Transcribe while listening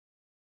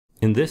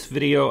In this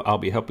video, I'll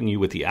be helping you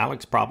with the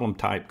ALEKS problem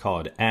type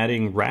called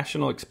adding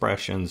rational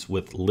expressions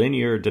with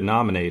linear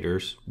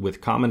denominators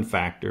with common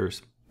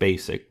factors,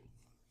 basic.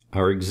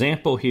 Our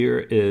example here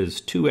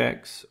is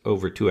 2x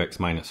over 2x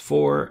minus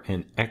 4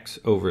 and x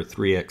over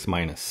 3x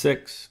minus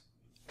 6.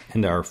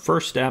 And our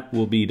first step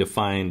will be to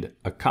find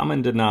a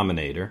common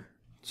denominator.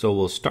 So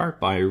we'll start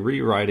by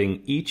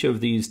rewriting each of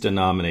these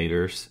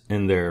denominators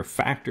in their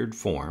factored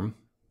form.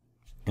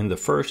 In the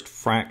first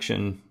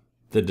fraction,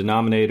 the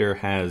denominator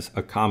has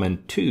a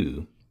common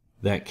 2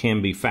 that can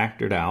be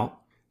factored out,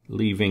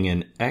 leaving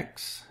an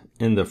x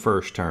in the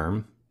first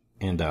term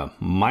and a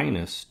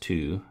minus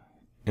 2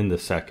 in the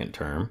second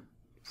term.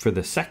 For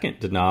the second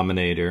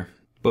denominator,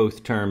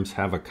 both terms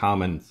have a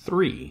common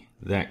 3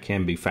 that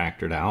can be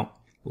factored out,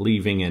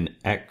 leaving an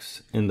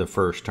x in the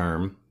first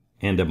term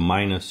and a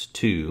minus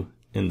 2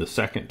 in the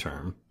second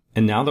term.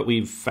 And now that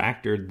we've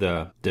factored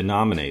the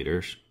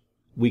denominators,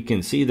 we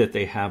can see that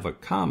they have a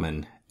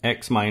common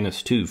x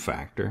minus 2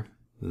 factor.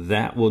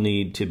 That will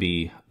need to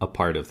be a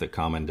part of the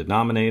common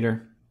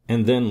denominator.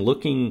 And then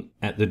looking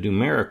at the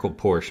numerical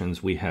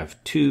portions, we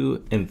have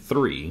 2 and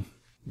 3.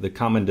 The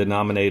common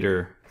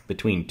denominator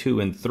between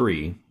 2 and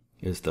 3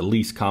 is the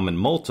least common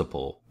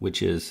multiple,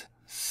 which is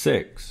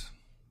 6.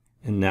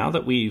 And now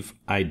that we've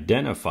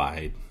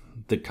identified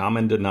the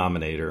common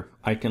denominator,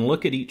 I can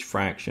look at each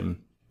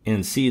fraction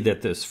and see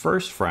that this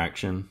first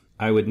fraction,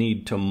 I would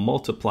need to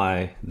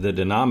multiply the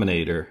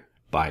denominator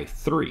by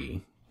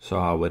 3. So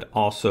I would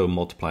also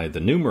multiply the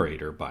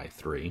numerator by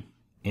 3.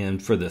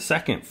 And for the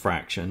second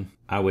fraction,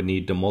 I would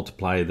need to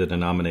multiply the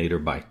denominator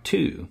by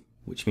 2,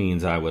 which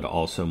means I would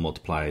also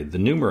multiply the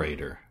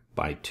numerator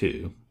by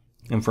 2.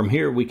 And from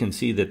here, we can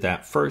see that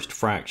that first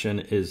fraction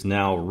is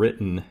now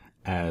written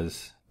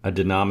as a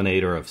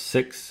denominator of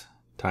 6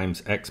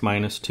 times x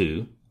minus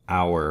 2,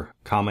 our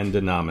common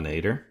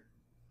denominator.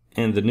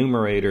 And the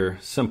numerator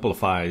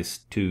simplifies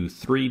to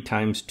 3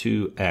 times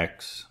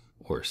 2x,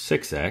 or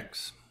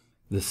 6x.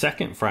 The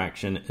second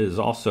fraction is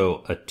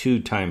also a 2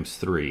 times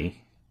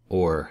 3,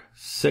 or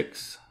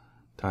 6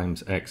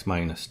 times x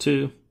minus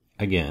 2.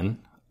 Again,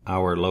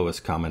 our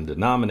lowest common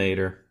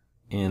denominator.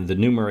 And the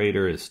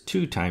numerator is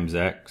 2 times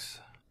x,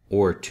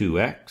 or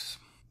 2x.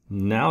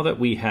 Now that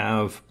we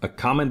have a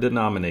common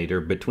denominator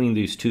between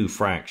these two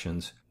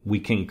fractions, we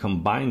can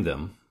combine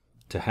them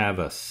to have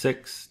a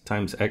 6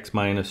 times x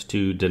minus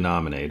 2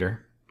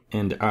 denominator.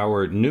 And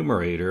our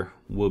numerator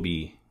will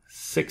be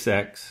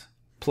 6x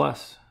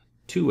plus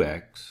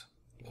 2x,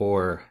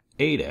 or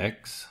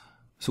 8x.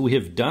 So we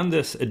have done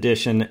this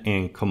addition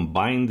and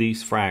combined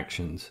these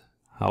fractions.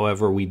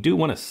 However, we do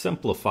want to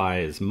simplify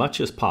as much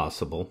as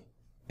possible.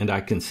 And I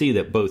can see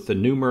that both the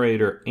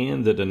numerator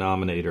and the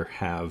denominator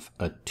have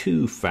a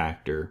 2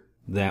 factor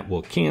that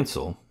will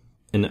cancel.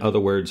 In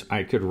other words,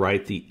 I could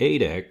write the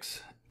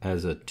 8x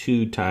as a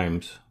 2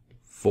 times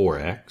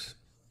 4x.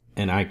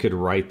 And I could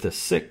write the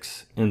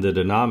 6 in the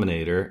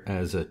denominator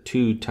as a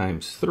 2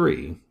 times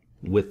 3.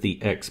 With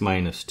the x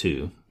minus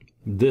 2.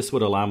 This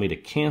would allow me to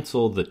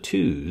cancel the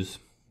 2's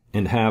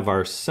and have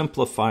our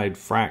simplified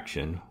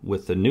fraction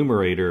with the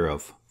numerator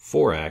of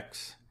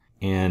 4x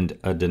and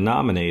a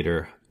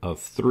denominator of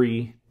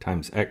 3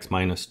 times x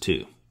minus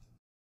 2.